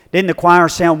Didn't the choir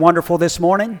sound wonderful this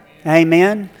morning?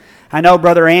 Amen. I know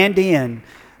Brother Andy and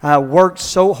worked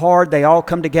so hard. They all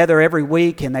come together every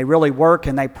week and they really work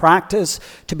and they practice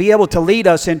to be able to lead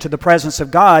us into the presence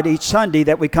of God each Sunday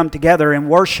that we come together and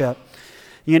worship.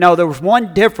 You know, there was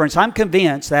one difference. I'm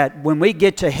convinced that when we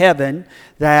get to heaven,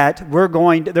 that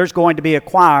there's going to be a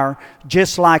choir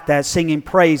just like that singing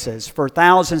praises for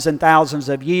thousands and thousands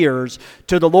of years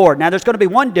to the Lord. Now, there's going to be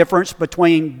one difference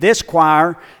between this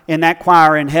choir and that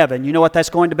choir in heaven. You know what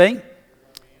that's going to be?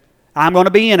 I'm going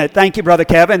to be in it. Thank you, Brother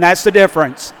Kevin. That's the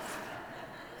difference.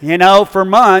 You know, for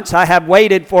months, I have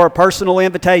waited for a personal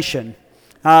invitation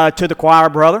to the choir,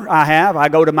 brother. I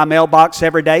go to my mailbox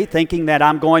every day thinking that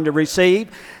I'm going to receive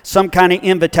some kind of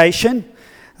invitation.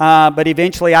 But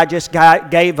eventually I just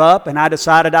gave up and I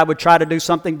decided I would try to do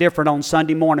something different on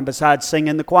Sunday morning besides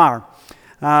singing the choir.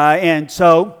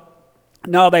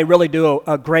 No, they really do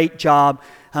a great job.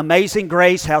 Amazing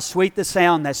grace, how sweet the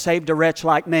sound that saved a wretch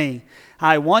like me.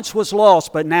 I once was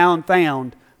lost, but now am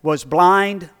found. Was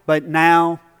blind, but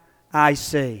now I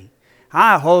see.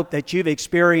 I hope that you've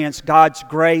experienced God's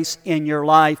grace in your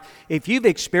life. If you've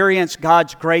experienced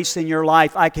God's grace in your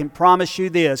life, I can promise you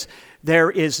this, there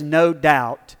is no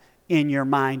doubt in your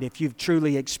mind if you've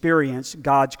truly experienced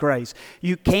God's grace.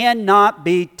 You cannot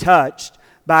be touched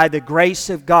by the grace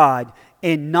of God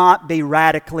and not be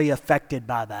radically affected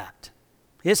by that.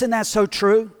 Isn't that so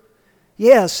true?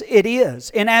 Yes, it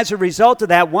is. And as a result of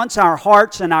that, once our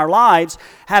hearts and our lives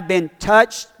have been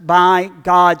touched by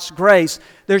God's grace,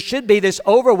 there should be this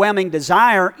overwhelming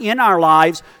desire in our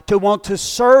lives to want to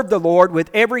serve the Lord with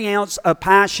every ounce of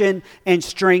passion and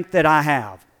strength that I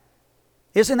have.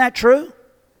 Isn't that true?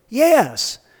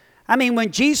 Yes. I mean,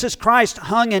 when Jesus Christ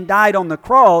hung and died on the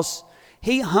cross,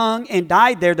 He hung and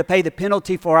died there to pay the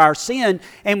penalty for our sin.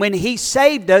 And when He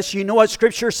saved us, you know what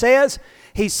Scripture says?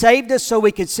 He saved us so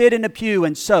we could sit in a pew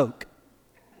and soak.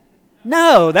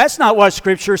 No, that's not what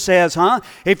Scripture says, huh?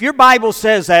 If your Bible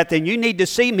says that, then you need to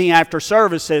see me after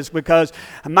services because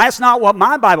that's not what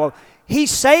my Bible... He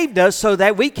saved us so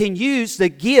that we can use the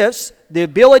gifts, the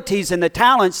abilities, and the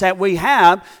talents that we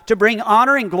have to bring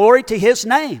honor and glory to His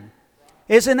name.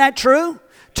 Isn't that true?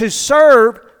 To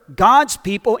serve God's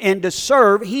people and to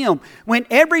serve Him. When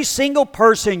every single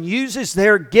person uses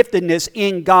their giftedness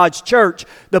in God's church,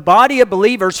 the body of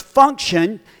believers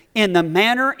function in the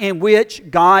manner in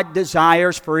which God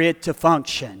desires for it to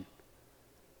function.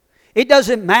 It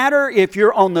doesn't matter if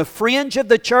you're on the fringe of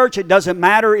the church. It doesn't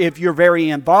matter if you're very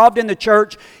involved in the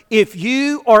church. If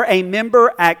you are a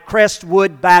member at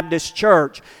Crestwood Baptist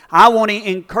Church, I want to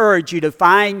encourage you to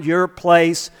find your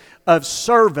place of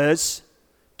service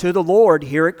to the Lord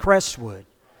here at Crestwood.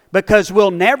 Because we'll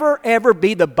never ever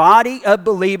be the body of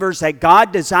believers that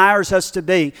God desires us to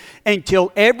be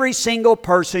until every single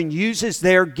person uses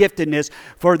their giftedness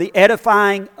for the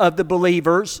edifying of the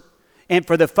believers and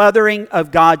for the furthering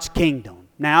of God's kingdom.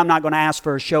 Now, I'm not going to ask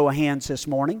for a show of hands this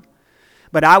morning,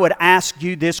 but I would ask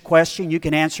you this question. You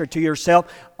can answer to yourself.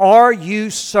 Are you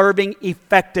serving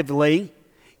effectively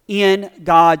in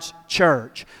God's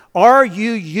church? Are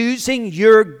you using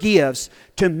your gifts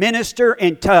to minister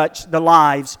and touch the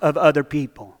lives of other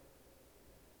people?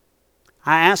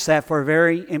 I ask that for a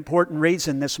very important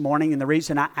reason this morning, and the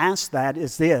reason I ask that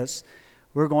is this.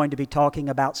 We're going to be talking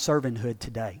about servanthood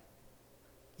today.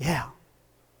 Yeah.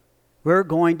 We're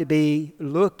going to be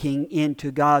looking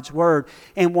into God's Word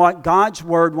and what God's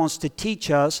Word wants to teach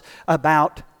us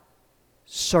about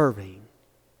serving.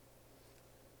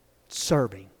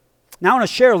 Serving. Now I want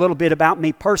to share a little bit about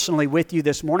me personally with you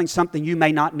this morning, something you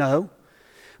may not know.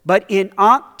 But in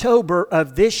October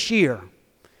of this year,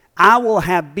 I will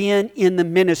have been in the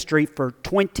ministry for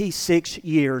 26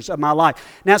 years of my life.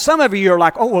 Now some of you are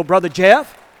like, oh, well, Brother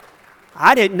Jeff,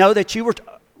 I didn't know that you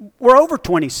were over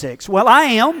 26. Well, I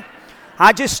am.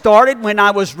 I just started when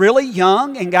I was really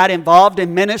young and got involved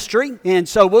in ministry. And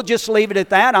so we'll just leave it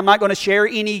at that. I'm not going to share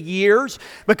any years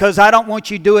because I don't want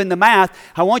you doing the math.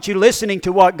 I want you listening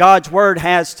to what God's Word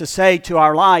has to say to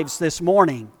our lives this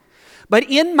morning. But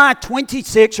in my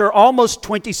 26 or almost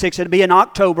 26, it'll be in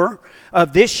October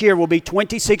of this year will be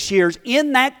 26 years.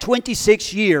 In that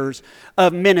 26 years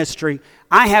of ministry,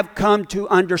 I have come to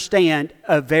understand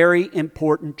a very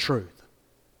important truth.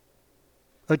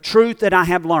 A truth that I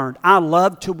have learned. I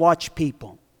love to watch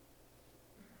people.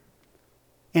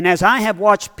 And as I have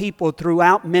watched people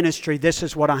throughout ministry, this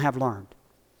is what I have learned.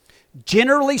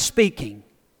 Generally speaking,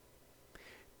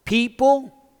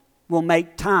 people will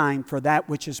make time for that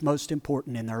which is most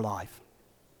important in their life.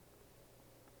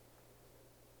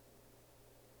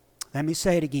 Let me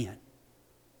say it again.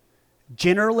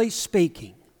 Generally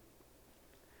speaking,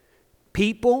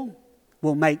 people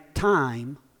will make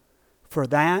time for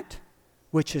that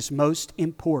which is most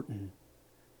important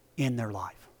in their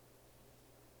life.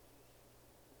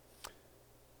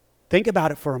 Think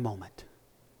about it for a moment.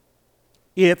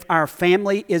 If our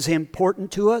family is important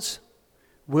to us,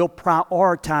 we'll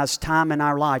prioritize time in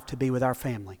our life to be with our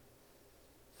family.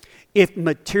 If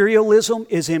materialism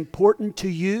is important to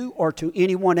you or to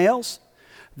anyone else,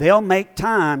 they'll make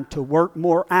time to work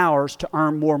more hours to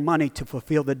earn more money to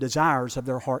fulfill the desires of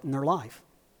their heart and their life.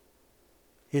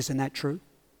 Isn't that true?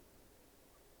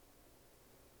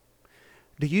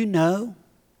 Do you know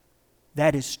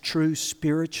that is true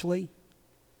spiritually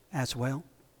as well?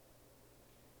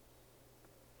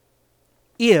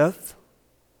 If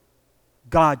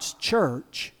God's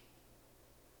church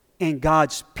and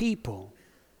God's people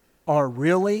are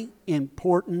really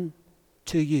important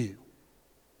to you,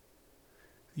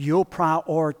 you'll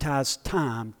prioritize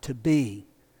time to be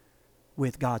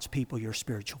with God's people, your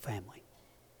spiritual family.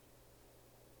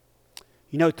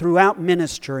 You know, throughout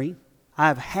ministry,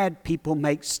 I've had people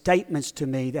make statements to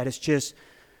me that has just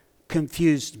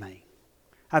confused me.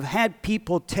 I've had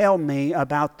people tell me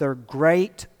about their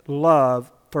great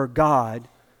love for God,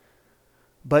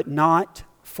 but not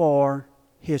for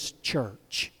His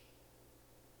church.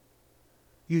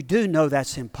 You do know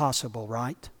that's impossible,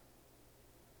 right?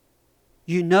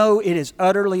 You know it is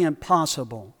utterly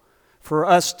impossible for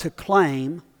us to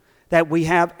claim that we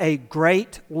have a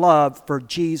great love for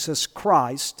Jesus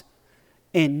Christ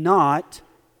and not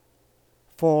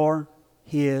for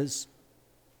His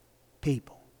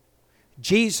people.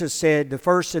 Jesus said the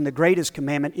first and the greatest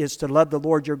commandment is to love the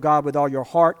Lord your God with all your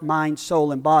heart, mind,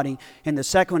 soul, and body. And the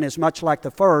second one is much like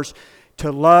the first,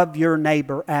 to love your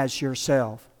neighbor as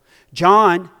yourself.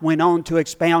 John went on to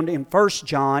expound in 1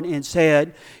 John and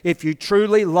said, if you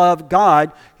truly love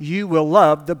God, you will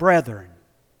love the brethren.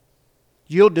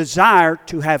 You'll desire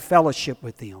to have fellowship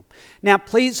with them. Now,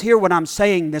 please hear what I'm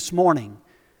saying this morning.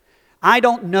 I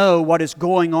don't know what is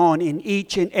going on in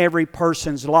each and every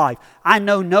person's life. I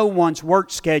know no one's work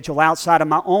schedule outside of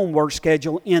my own work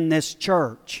schedule in this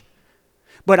church.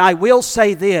 But I will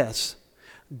say this,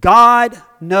 God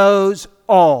knows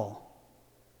all.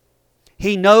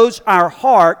 He knows our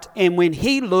heart, and when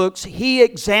He looks, He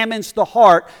examines the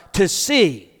heart to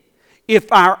see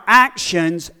if our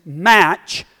actions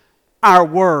match our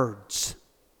words.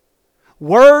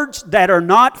 Words that are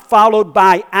not followed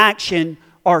by action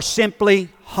are simply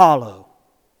hollow.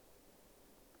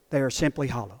 They are simply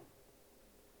hollow.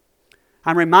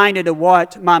 I'm reminded of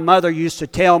what my mother used to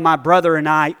tell my brother and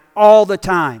I all the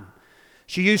time.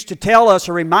 She used to tell us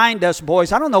or remind us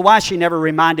boys. I don't know why she never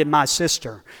reminded my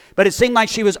sister, but it seemed like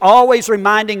she was always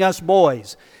reminding us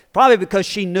boys, probably because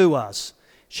she knew us.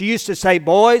 She used to say,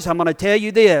 boys, I'm going to tell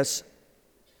you this.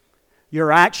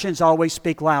 Your actions always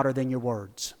speak louder than your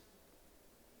words.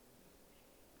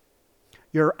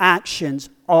 Your actions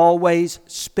always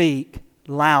speak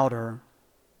louder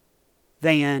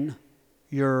than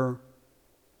your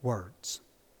words.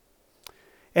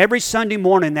 Every Sunday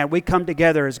morning that we come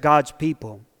together as God's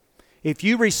people, if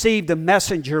you receive the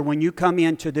messenger when you come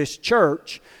into this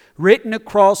church, written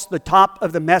across the top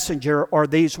of the messenger are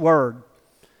these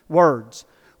words.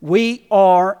 We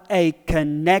are a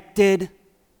connected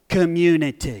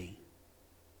community.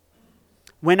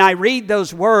 When I read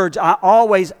those words, I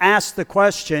always ask the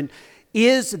question,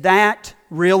 is that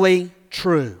really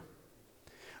true?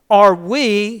 Are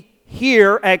we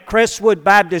here at Crestwood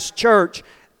Baptist Church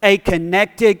a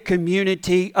connected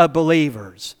community of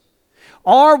believers?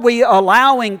 Are we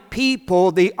allowing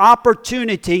people the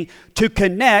opportunity to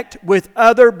connect with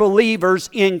other believers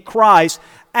in Christ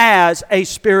as a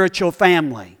spiritual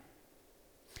family?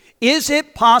 Is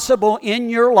it possible in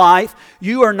your life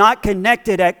you are not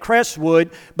connected at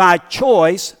Crestwood by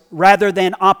choice rather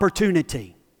than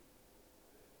opportunity?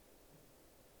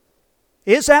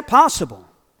 Is that possible?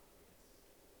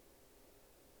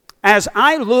 As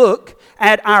I look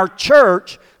at our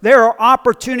church, there are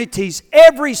opportunities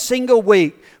every single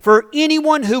week for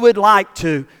anyone who would like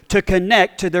to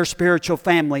connect to their spiritual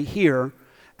family here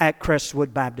at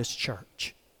Crestwood Baptist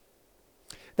Church.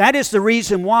 That is the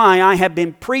reason why I have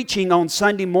been preaching on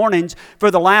Sunday mornings for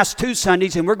the last 2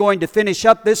 Sundays, and we're going to finish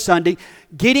up this Sunday,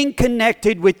 getting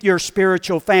connected with your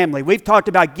spiritual family. We've talked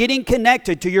about getting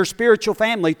connected to your spiritual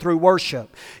family through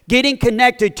worship, getting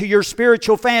connected to your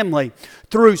spiritual family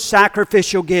through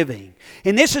sacrificial giving.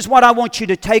 And this is what I want you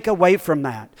to take away from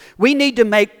that. We need to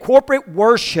make corporate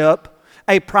worship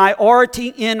a priority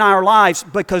in our lives,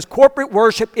 because corporate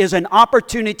worship is an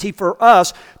opportunity for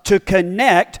us to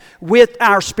connect with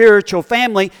our spiritual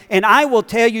family. And I will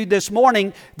tell you this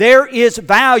morning, there is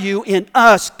value in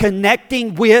us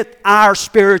connecting with our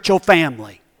spiritual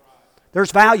family.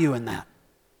 There's value in that.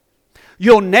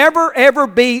 You'll never ever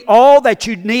be all that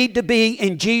you need to be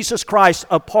in Jesus Christ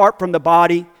apart from the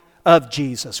body of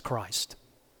Jesus Christ.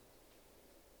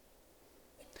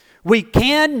 We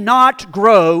cannot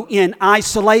grow in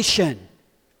isolation.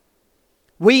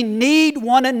 We need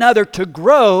one another to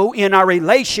grow in our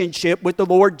relationship with the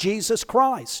Lord Jesus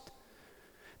Christ.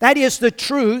 That is the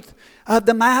truth of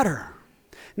the matter.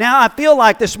 Now, I feel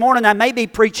like this morning I may be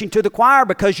preaching to the choir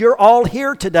because you're all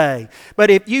here today. But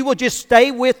if you will just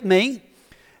stay with me,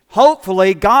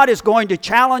 hopefully God is going to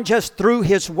challenge us through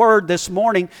His Word this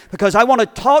morning, because I want to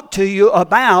talk to you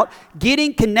about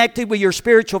getting connected with your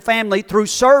spiritual family through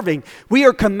serving. We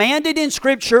are commanded in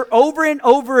Scripture over and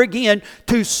over again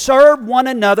to serve one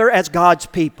another as God's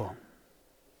people.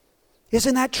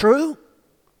 Isn't that true?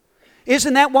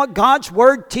 Isn't that what God's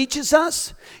Word teaches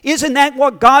us? Isn't that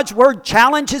what God's Word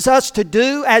challenges us to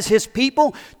do as His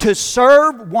people? To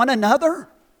serve one another?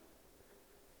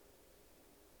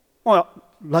 Well,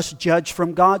 let's judge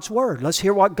from God's Word. Let's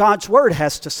hear what God's Word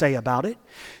has to say about it.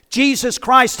 Jesus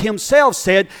Christ Himself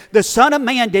said, "The Son of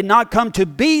Man did not come to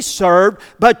be served,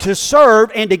 but to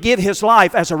serve and to give His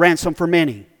life as a ransom for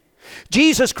many."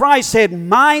 Jesus Christ said,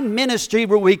 "My ministry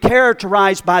will be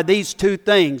characterized by these two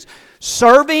things.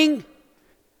 Serving,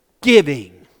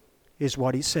 giving," is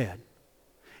what He said.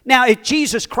 Now, if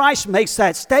Jesus Christ makes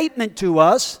that statement to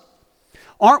us,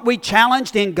 aren't we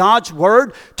challenged in God's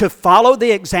Word to follow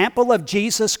the example of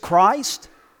Jesus Christ?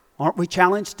 Aren't we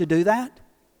challenged to do that?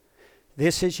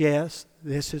 This is yes,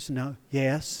 this is no,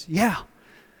 yes, yeah.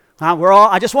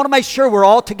 I just want to make sure we're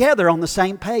all together on the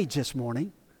same page this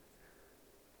morning.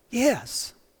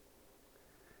 Yes.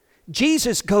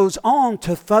 Jesus goes on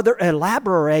to further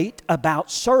elaborate about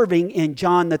serving in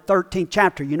John the 13th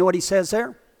chapter. You know what He says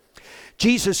there?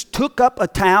 Jesus took up a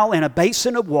towel and a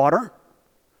basin of water.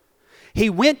 He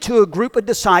went to a group of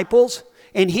disciples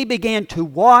and He began to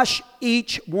wash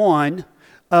each one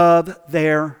of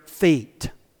their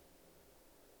feet.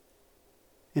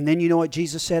 And then you know what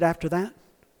Jesus said after that?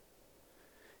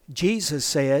 Jesus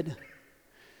said,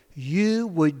 "You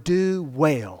would do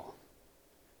well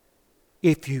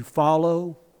if you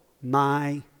follow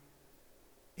my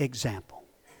example."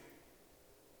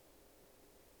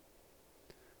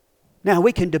 Now,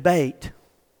 we can debate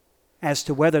as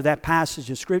to whether that passage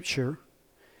of Scripture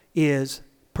is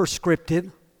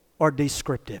prescriptive or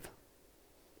descriptive.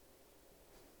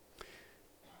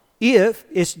 If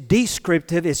it's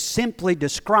descriptive, it's simply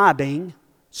describing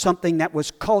something that was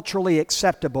culturally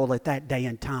acceptable at that day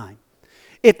and time.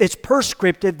 If it's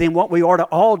prescriptive, then what we ought to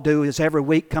all do is every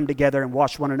week come together and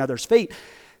wash one another's feet.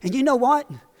 And you know what?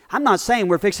 I'm not saying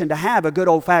we're fixing to have a good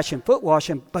old-fashioned foot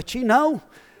washing, but you know,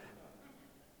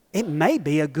 it may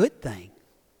be a good thing.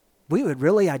 We would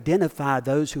really identify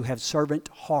those who have servant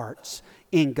hearts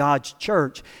in God's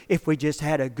church if we just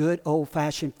had a good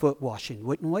old-fashioned foot washing,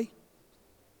 wouldn't we?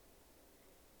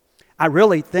 I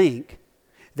really think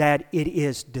that it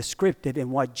is descriptive in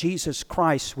what Jesus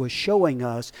Christ was showing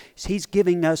us. He's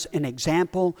giving us an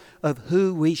example of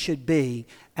who we should be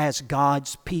as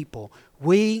God's people.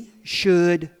 We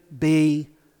should be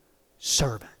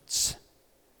servants.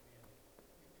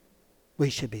 We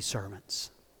should be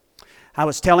servants. I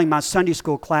was telling my Sunday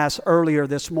school class earlier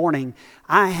this morning,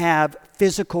 I have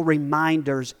physical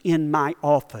reminders in my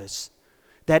office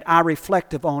that I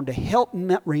reflect upon to help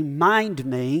remind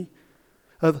me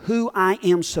of who I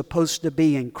am supposed to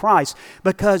be in Christ.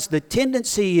 Because the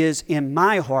tendency is in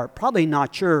my heart, probably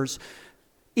not yours,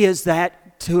 is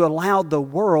that to allow the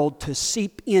world to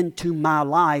seep into my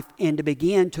life and to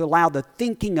begin to allow the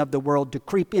thinking of the world to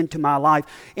creep into my life.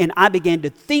 And I began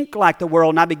to think like the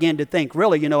world, and I began to think,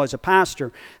 really, you know, as a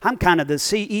pastor, I'm kind of the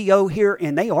CEO here,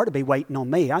 and they ought to be waiting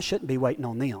on me. I shouldn't be waiting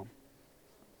on them.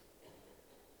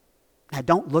 Now,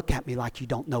 don't look at me like you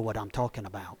don't know what I'm talking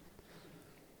about.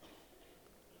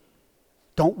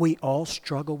 Don't we all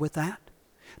struggle with that?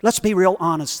 Let's be real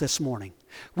honest this morning.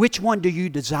 Which one do you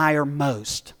desire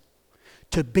most?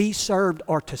 To be served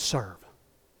or to serve?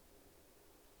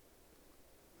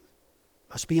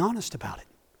 Let's be honest about it.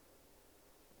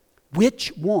 Which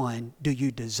one do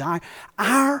you desire?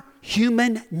 Our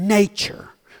human nature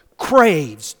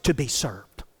craves to be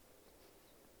served.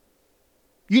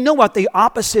 You know what the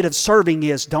opposite of serving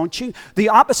is, don't you? The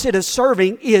opposite of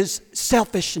serving is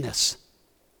selfishness.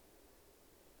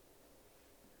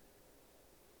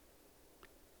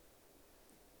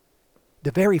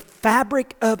 The very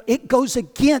fabric of it goes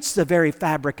against the very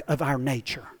fabric of our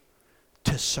nature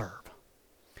to serve,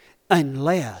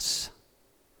 unless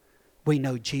we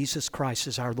know Jesus Christ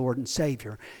is our Lord and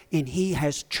Savior, and He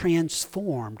has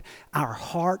transformed our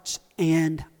hearts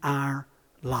and our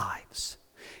lives.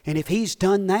 And if He's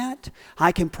done that,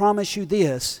 I can promise you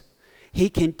this. He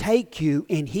can take you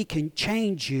and He can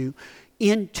change you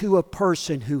into a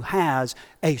person who has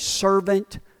a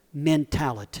servant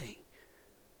mentality.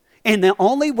 And the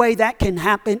only way that can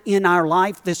happen in our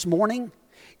life this morning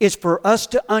is for us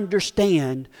to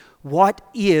understand what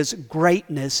is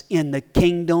greatness in the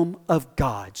kingdom of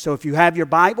God. So if you have your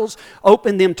Bibles,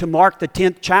 open them to Mark the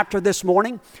 10th chapter this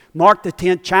morning. Mark the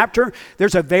 10th chapter.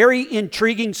 There's a very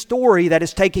intriguing story that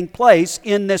is taking place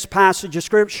in this passage of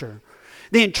Scripture.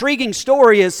 The intriguing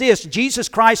story is this: Jesus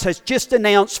Christ has just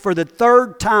announced for the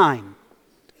third time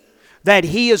that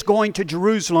He is going to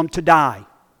Jerusalem to die.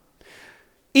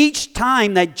 Each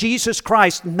time that Jesus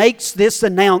Christ makes this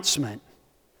announcement,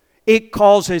 it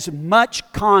causes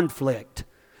much conflict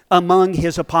among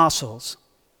His apostles.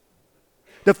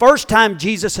 The first time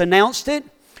Jesus announced it,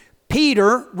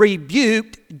 Peter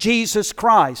rebuked Jesus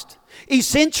Christ.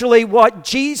 Essentially, what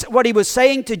He was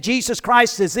saying to Jesus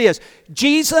Christ is this: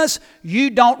 Jesus, you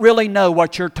don't really know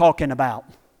what you're talking about.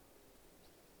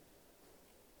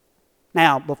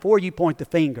 Now, before you point the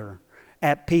finger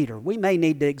at Peter, we may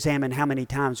need to examine how many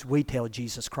times we tell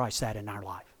Jesus Christ that in our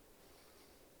life.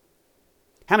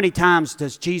 How many times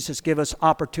does Jesus give us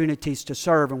opportunities to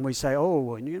serve and we say,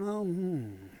 oh, you know,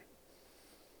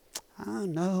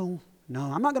 no,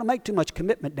 I'm not going to make too much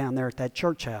commitment down there at that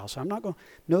church house. I'm not going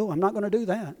to do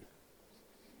that.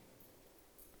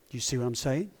 Do you see what I'm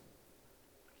saying?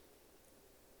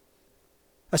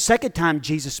 A second time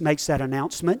Jesus makes that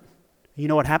announcement. You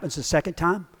know what happens the second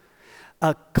time?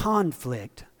 A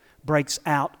conflict breaks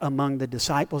out among the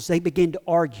disciples. They begin to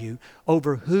argue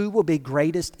over who will be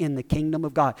greatest in the kingdom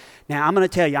of God. Now, I'm going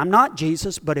to tell you, I'm not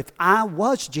Jesus, but if I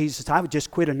was Jesus, I would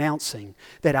just quit announcing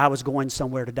that I was going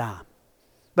somewhere to die.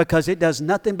 Because it does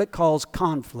nothing but cause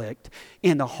conflict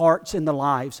in the hearts and the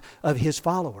lives of His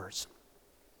followers.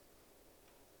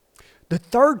 The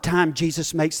third time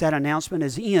Jesus makes that announcement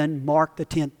is in Mark the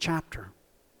 10th chapter.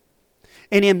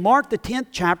 And in Mark the 10th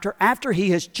chapter, after He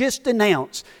has just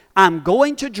announced, I'm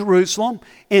going to Jerusalem,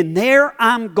 and there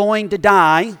I'm going to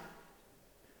die,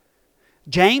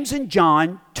 James and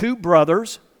John, two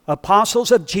brothers,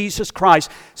 apostles of Jesus Christ,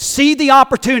 see the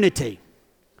opportunity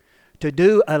to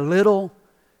do a little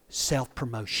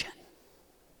self-promotion.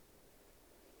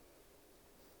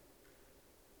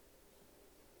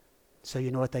 So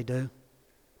you know what they do?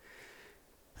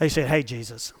 They said, hey,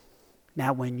 Jesus,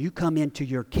 now when you come into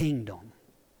your kingdom,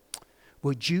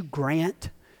 would you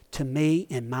grant to me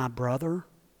and my brother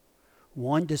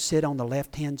one to sit on the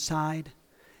left-hand side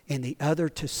and the other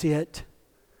to sit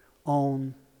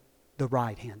on the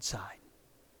right-hand side?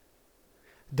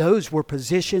 Those were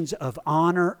positions of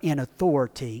honor and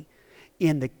authority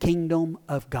in the kingdom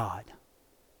of God.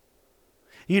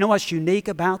 You know what's unique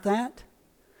about that?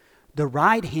 The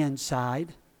right-hand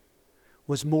side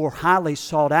was more highly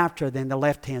sought after than the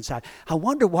left-hand side. I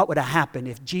wonder what would have happened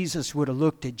if Jesus would have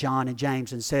looked at John and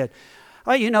James and said,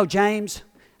 oh, you know, James,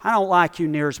 I don't like you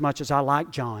near as much as I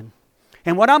like John.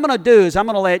 And what I'm going to do is I'm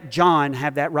going to let John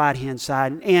have that right-hand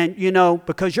side. And, you know,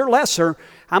 because you're lesser,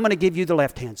 I'm going to give you the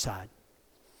left-hand side.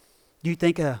 Do you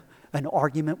think an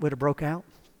argument would have broke out?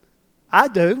 I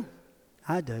do.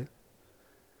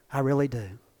 I really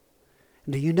do.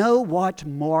 Do you know what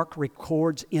Mark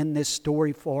records in this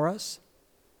story for us?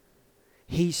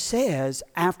 He says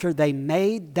after they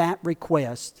made that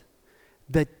request,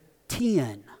 the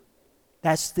 10,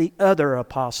 that's the other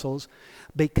apostles,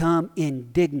 become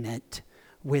indignant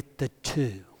with the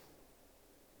 2.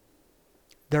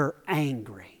 They're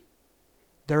angry.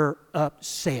 They're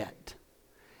upset.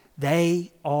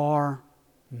 They are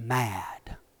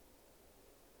mad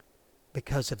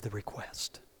because of the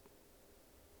request.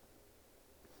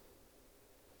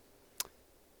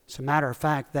 As a matter of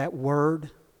fact, that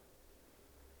word,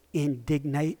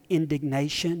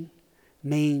 indignation,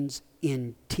 means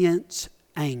intense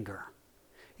anger.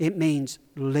 It means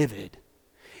livid.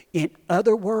 In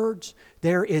other words,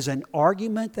 there is an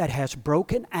argument that has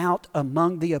broken out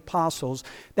among the apostles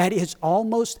that is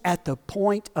almost at the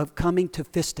point of coming to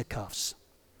fisticuffs.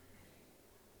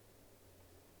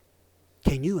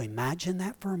 Can you imagine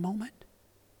that for a moment?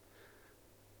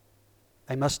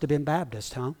 They must have been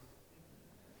Baptists, huh?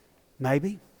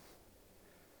 Maybe.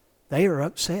 They are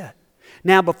upset.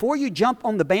 Now, before you jump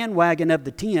on the bandwagon of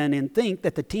the 10 and think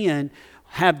that the 10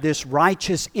 have this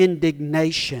righteous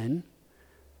indignation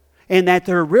and that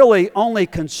they're really only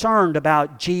concerned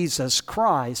about Jesus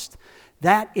Christ,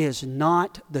 that is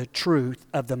not the truth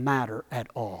of the matter at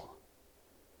all.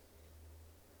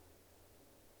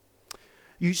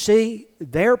 You see,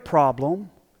 their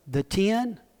problem, the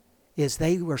 10, is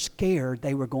they were scared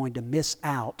they were going to miss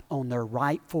out on their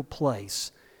rightful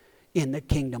place in the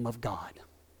kingdom of God.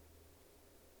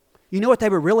 You know what they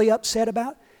were really upset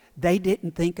about? They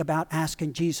didn't think about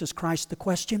asking Jesus Christ the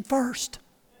question first.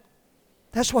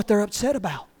 That's what they're upset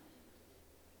about.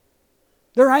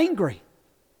 They're angry.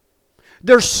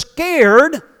 They're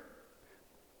scared.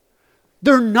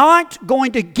 They're not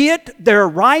going to get their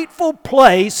rightful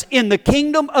place in the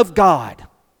kingdom of God.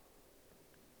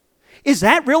 Is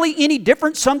that really any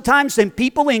different sometimes than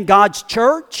people in God's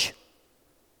church?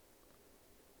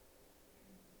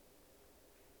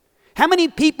 How many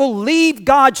people leave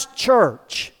God's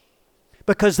church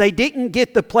because they didn't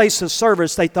get the place of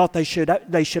service they thought they should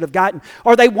have gotten,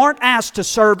 or they weren't asked to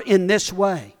serve in this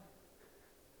way?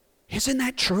 Isn't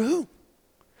that true?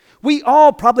 We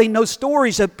all probably know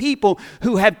stories of people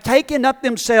who have taken up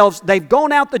themselves, they've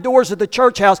gone out the doors of the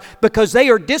church house because they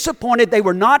are disappointed they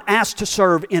were not asked to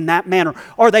serve in that manner,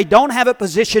 or they don't have a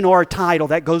position or a title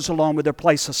that goes along with their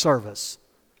place of service.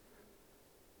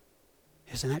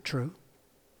 Isn't that true?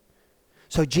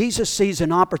 So Jesus sees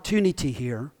an opportunity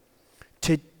here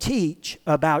to teach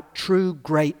about true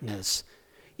greatness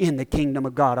in the kingdom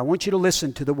of God. I want you to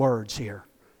listen to the words here.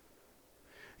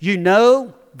 You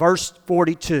know, verse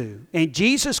 42, and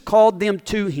Jesus called them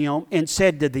to him and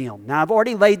said to them. Now I've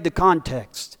already laid the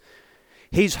context.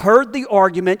 He's heard the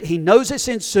argument. He knows it's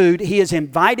ensued. He has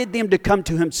invited them to come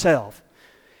to himself.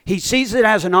 He sees it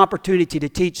as an opportunity to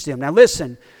teach them. Now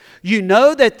listen, you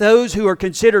know that those who are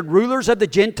considered rulers of the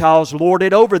Gentiles lord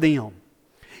it over them,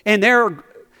 and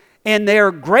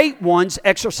their great ones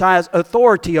exercise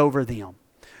authority over them.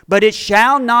 But it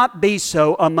shall not be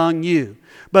so among you.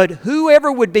 But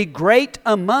whoever would be great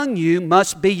among you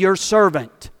must be your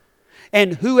servant,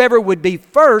 and whoever would be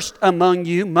first among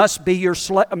you must be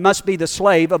the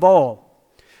slave of all.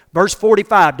 Verse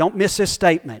 45, don't miss this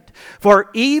statement. For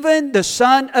even the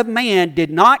Son of Man did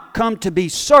not come to be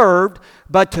served,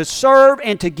 but to serve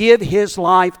and to give his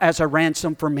life as a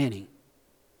ransom for many.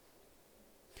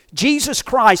 Jesus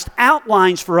Christ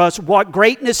outlines for us what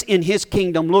greatness in his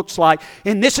kingdom looks like.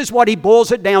 And this is what he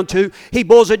boils it down to. He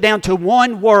boils it down to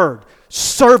one word.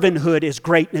 Servanthood is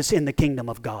greatness in the kingdom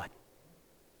of God.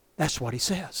 That's what he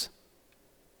says.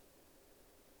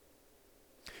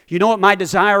 You know what my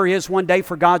desire is one day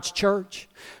for God's church?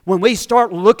 When we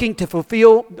start looking to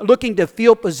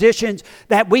fill positions,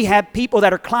 that we have people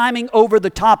that are climbing over the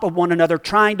top of one another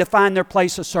trying to find their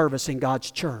place of service in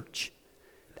God's church.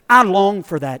 I long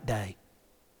for that day.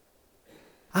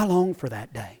 I long for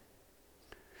that day.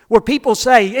 Where people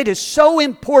say, it is so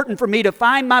important for me to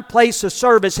find my place of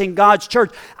service in God's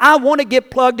church. I want to get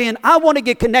plugged in. I want to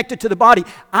get connected to the body.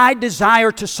 I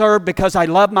desire to serve because I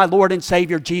love my Lord and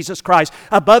Savior, Jesus Christ,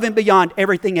 above and beyond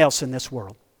everything else in this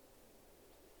world.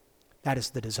 That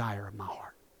is the desire of my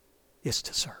heart, is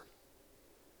to serve.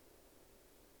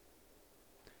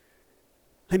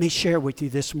 Let me share with you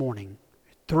this morning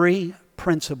 3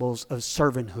 principles of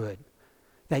servanthood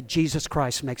that Jesus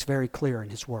Christ makes very clear in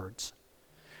his words.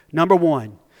 Number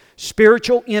 1,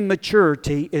 spiritual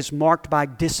immaturity is marked by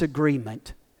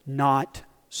disagreement, not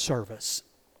service.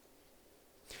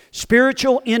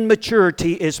 Spiritual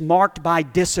immaturity is marked by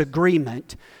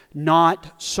disagreement,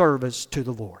 not service to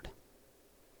the Lord.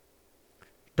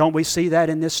 Don't we see that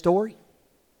in this story?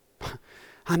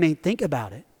 I mean, think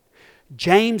about it.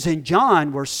 James and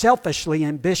John were selfishly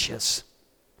ambitious.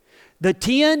 The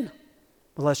 10,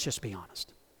 well, let's just be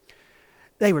honest.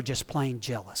 They were just plain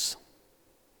jealous.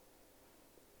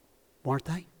 Weren't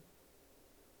they?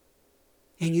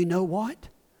 And you know what?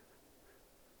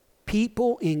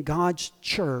 People in God's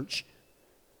church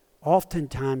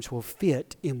oftentimes will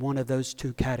fit in one of those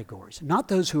 2 categories. Not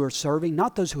those who are serving,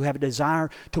 not those who have a desire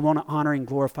to want to honor and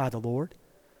glorify the Lord.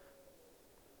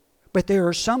 But there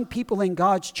are some people in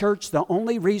God's church, the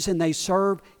only reason they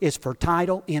serve is for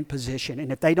title and position.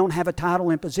 And if they don't have a title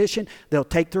and position, they'll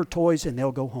take their toys and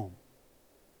they'll go home.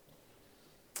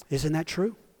 Isn't that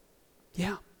true?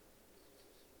 Yeah.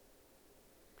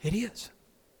 It is.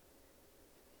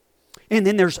 And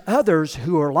then there's others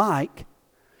who are like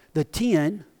the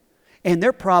 10, and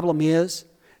their problem is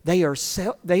they are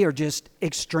just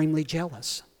extremely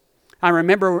jealous. I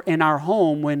remember in our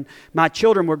home when my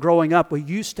children were growing up, we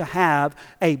used to have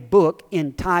a book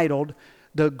entitled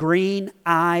The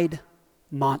Green-Eyed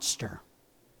Monster.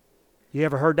 You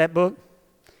ever heard that book?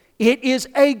 It is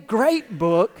a great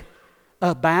book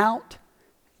about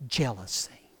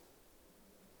jealousy.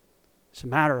 As a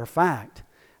matter of fact,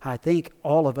 I think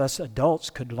all of us adults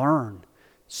could learn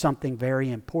something very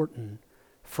important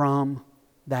from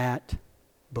that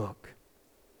book.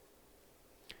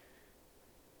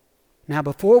 Now,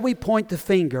 before we point the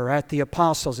finger at the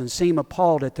apostles and seem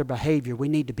appalled at their behavior, we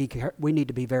need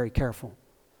to be very careful.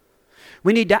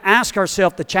 We need to ask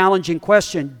ourselves the challenging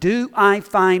question, do I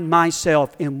find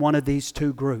myself in one of these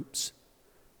two groups?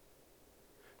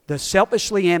 The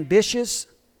selfishly ambitious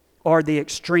or the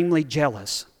extremely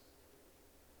jealous?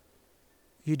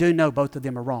 You do know both of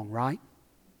them are wrong, right?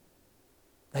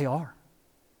 They are.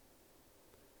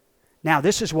 Now,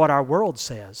 this is what our world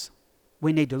says.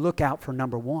 We need to look out for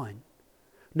number one.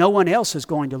 No one else is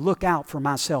going to look out for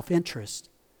my self-interest.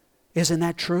 Isn't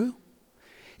that true?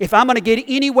 If I'm going to get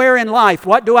anywhere in life,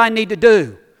 what do I need to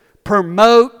do?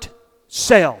 Promote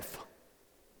self.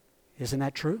 Isn't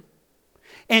that true?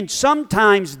 And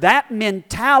sometimes that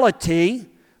mentality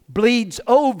bleeds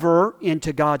over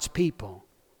into God's people.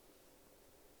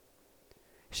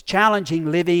 It's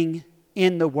challenging living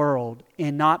in the world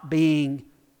and not being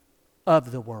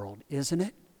of the world, isn't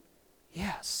it?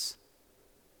 Yes.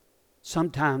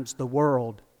 Sometimes the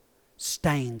world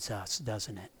stains us,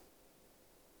 doesn't it?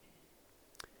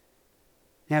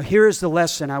 Now, here is the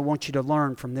lesson I want you to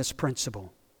learn from this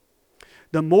principle.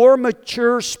 The more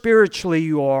mature spiritually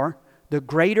you are, the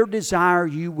greater desire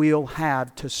you will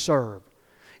have to serve.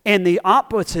 And the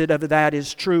opposite of that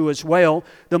is true as well.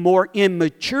 The more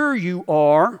immature you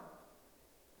are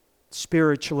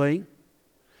spiritually,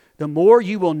 the more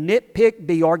you will nitpick,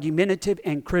 be argumentative,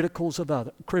 and critical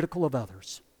of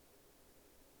others.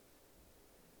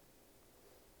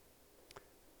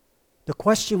 The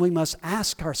question we must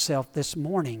ask ourselves this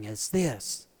morning is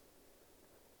this: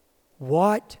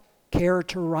 what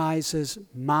characterizes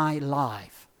my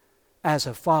life as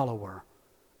a follower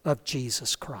of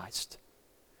Jesus Christ?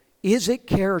 Is it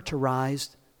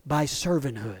characterized by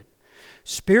servanthood?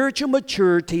 Spiritual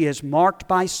maturity is marked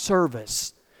by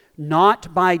service,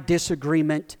 not by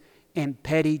disagreement and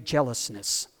petty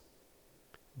jealousness.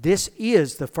 This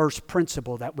is the first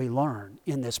principle that we learn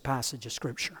in this passage of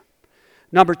Scripture.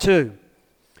 Number two,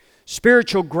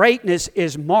 spiritual greatness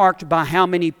is marked by how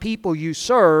many people you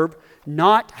serve,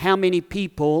 not how many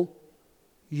people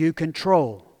you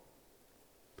control.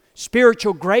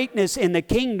 Spiritual greatness in the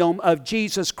kingdom of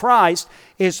Jesus Christ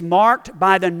is marked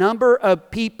by the number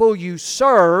of people you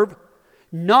serve,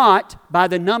 not by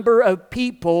the number of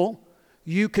people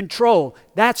you control.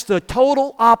 That's the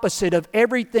total opposite of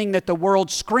everything that the world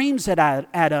screams at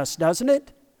us, doesn't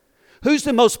it? Who's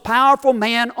the most powerful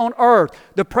man on earth?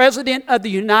 The President of the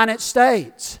United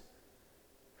States.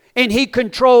 And he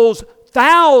controls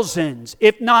thousands,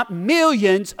 if not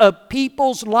millions, of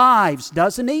people's lives,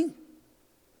 doesn't he?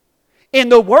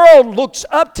 And the world looks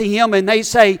up to him and they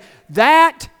say,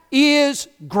 that is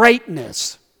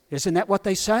greatness. Isn't that what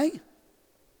they say?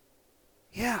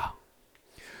 Yeah.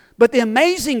 But the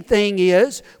amazing thing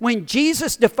is, when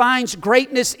Jesus defines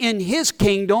greatness in His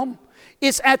kingdom,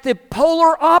 it's at the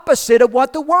polar opposite of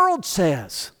what the world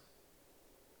says.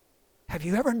 Have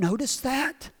you ever noticed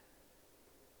that?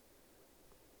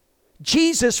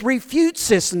 Jesus refutes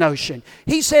this notion.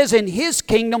 He says in His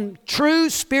kingdom,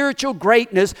 true spiritual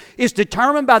greatness is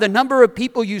determined by the number of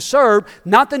people you serve,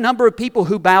 not the number of people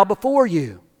who bow before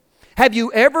you. Have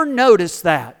you ever noticed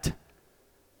that?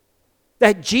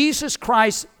 That Jesus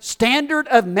Christ's standard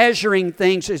of measuring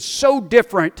things is so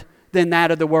different than that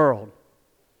of the world.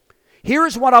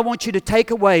 Here's what I want you to take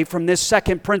away from this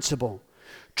second principle.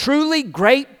 Truly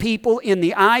great people in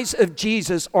the eyes of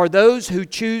Jesus are those who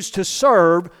choose to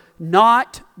serve,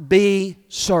 not be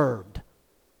served.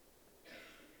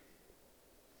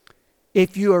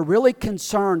 If you are really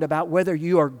concerned about whether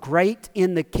you are great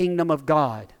in the kingdom of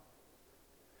God,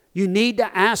 you need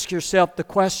to ask yourself the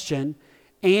question,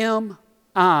 am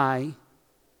I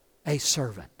a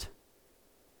servant?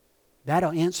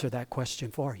 That'll answer that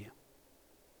question for you.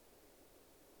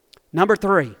 Number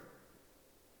three,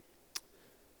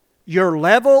 your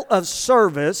level of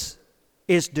service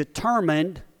is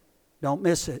determined, don't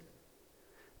miss it,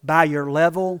 by your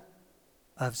level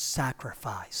of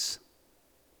sacrifice.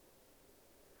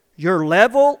 Your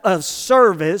level of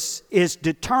service is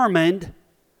determined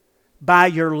by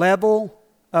your level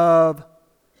of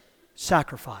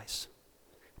sacrifice.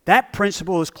 That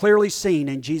principle is clearly seen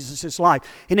in Jesus' life.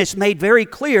 And it's made very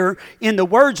clear in the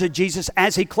words of Jesus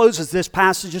as He closes this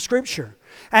passage of Scripture.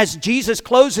 As Jesus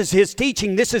closes His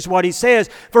teaching, this is what He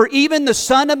says, "For even the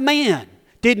Son of Man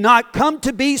did not come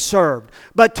to be served,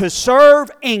 but to serve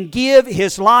and give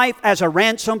His life as a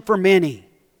ransom for many."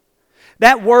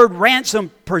 That word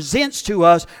ransom presents to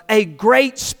us a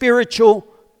great spiritual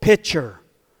picture.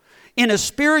 In a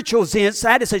spiritual sense,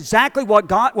 that is exactly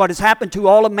what has happened to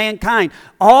all of mankind.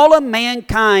 All of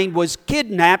mankind was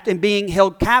kidnapped and being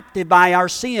held captive by our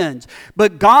sins.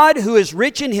 But God, who is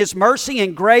rich in His mercy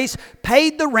and grace,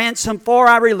 paid the ransom for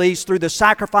our release through the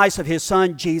sacrifice of His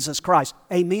Son, Jesus Christ.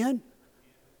 Amen?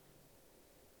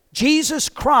 Jesus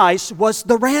Christ was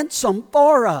the ransom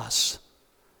for us.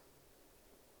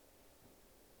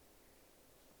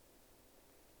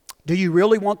 Do you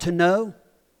really want to know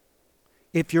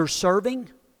if you're serving?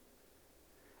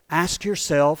 Ask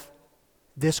yourself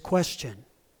this question.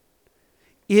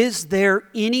 Is there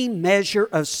any measure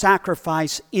of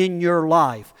sacrifice in your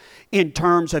life in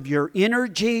terms of your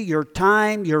energy, your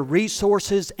time, your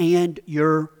resources, and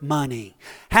your money?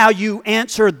 How you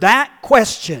answer that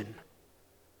question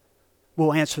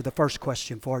will answer the first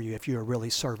question for you if you are really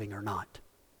serving or not.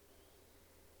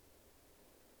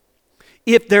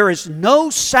 If there is no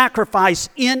sacrifice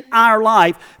in our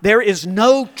life, there is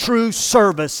no true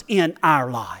service in our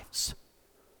lives.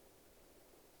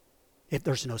 If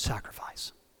there's no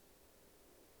sacrifice.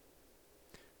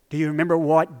 Do you remember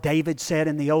what David said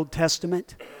in the Old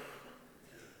Testament?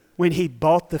 When he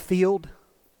bought the field,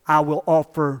 I will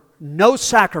offer no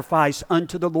sacrifice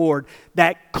unto the Lord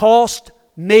that cost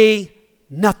me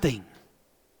nothing.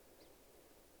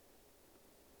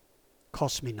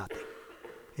 Cost me nothing,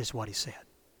 is what he said.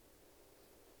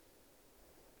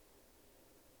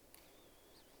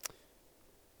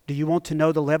 Do you want to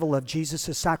know the level of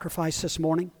Jesus' sacrifice this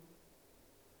morning?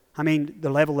 I mean, the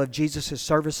level of Jesus'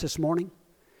 service this morning?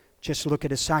 Just look at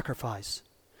his sacrifice.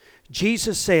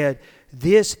 Jesus said,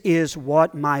 this is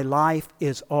what my life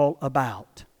is all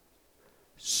about.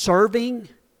 Serving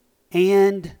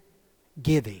and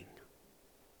giving.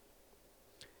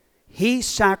 He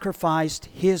sacrificed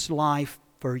his life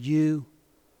for you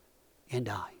and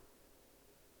I.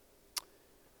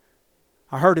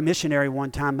 I heard a missionary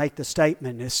one time make the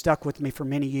statement, and it stuck with me for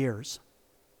many years.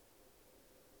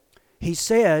 He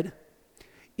said,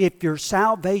 if your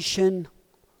salvation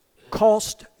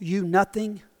cost you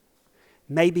nothing,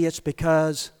 maybe it's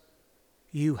because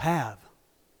you have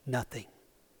nothing.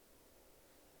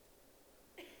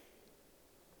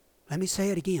 Let me say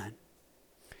it again.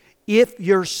 If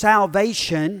your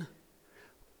salvation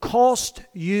cost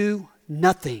you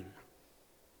nothing,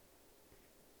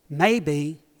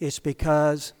 maybe it's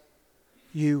because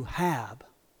you have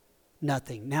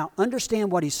nothing. Now,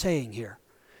 understand what he's saying here.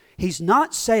 He's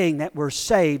not saying that we're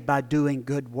saved by doing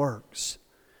good works.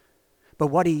 But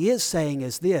what he is saying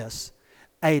is this: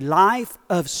 a life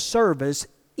of service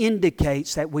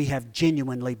indicates that we have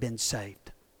genuinely been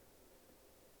saved.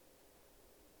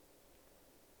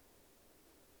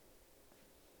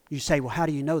 You say, well, how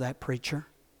do you know that, preacher?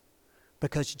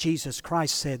 Because Jesus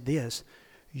Christ said this: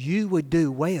 you would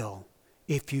do well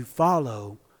if you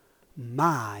follow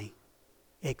my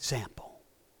example.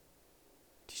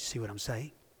 Do you see what I'm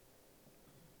saying?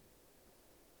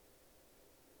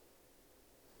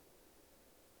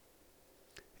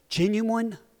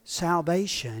 Genuine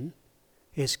salvation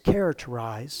is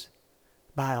characterized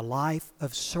by a life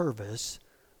of service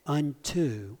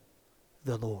unto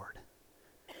the Lord.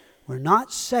 We're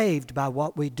not saved by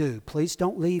what we do. Please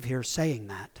don't leave here saying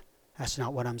that. That's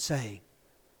not what I'm saying.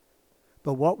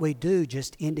 But what we do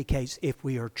just indicates if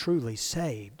we are truly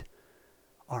saved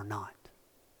or not.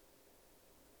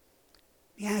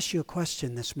 Let me ask you a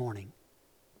question this morning.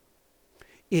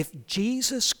 If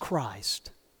Jesus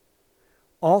Christ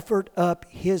offered up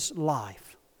his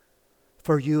life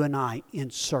for you and I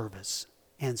in service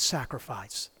and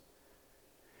sacrifice,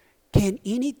 can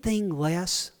anything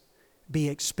less be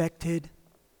expected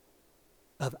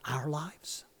of our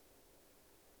lives?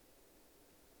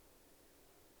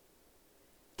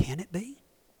 Can it be?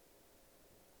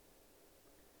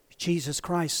 Jesus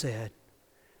Christ said,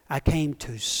 I came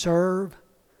to serve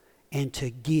and to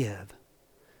give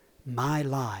my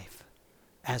life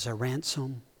as a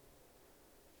ransom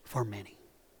for many.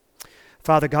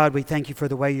 Father God, we thank you for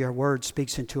the way your word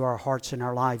speaks into our hearts and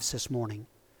our lives this morning.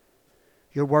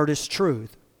 Your word is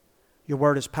truth. Your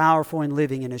word is powerful and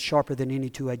living and is sharper than any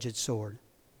two-edged sword.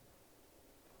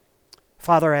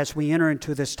 Father, as we enter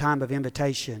into this time of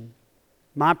invitation,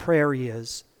 my prayer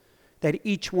is that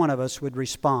each one of us would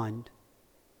respond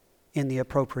in the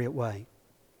appropriate way.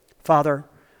 Father,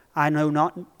 I know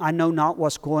not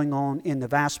what's going on in the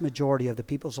vast majority of the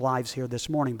people's lives here this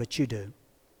morning, but you do.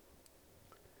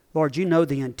 Lord, you know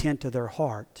the intent of their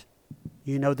heart.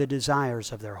 You know the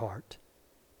desires of their heart.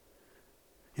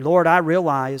 And Lord, I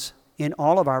realize in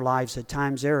all of our lives at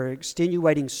times there are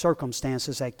extenuating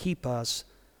circumstances that keep us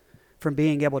from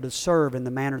being able to serve in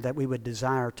the manner that we would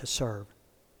desire to serve.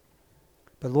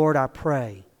 But Lord, I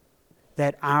pray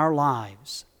that our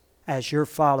lives as your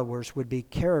followers would be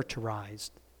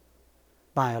characterized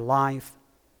by a life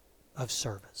of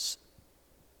service.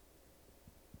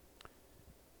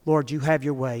 Lord, you have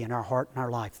your way in our heart and our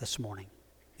life this morning.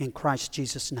 In Christ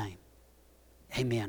Jesus' name, amen.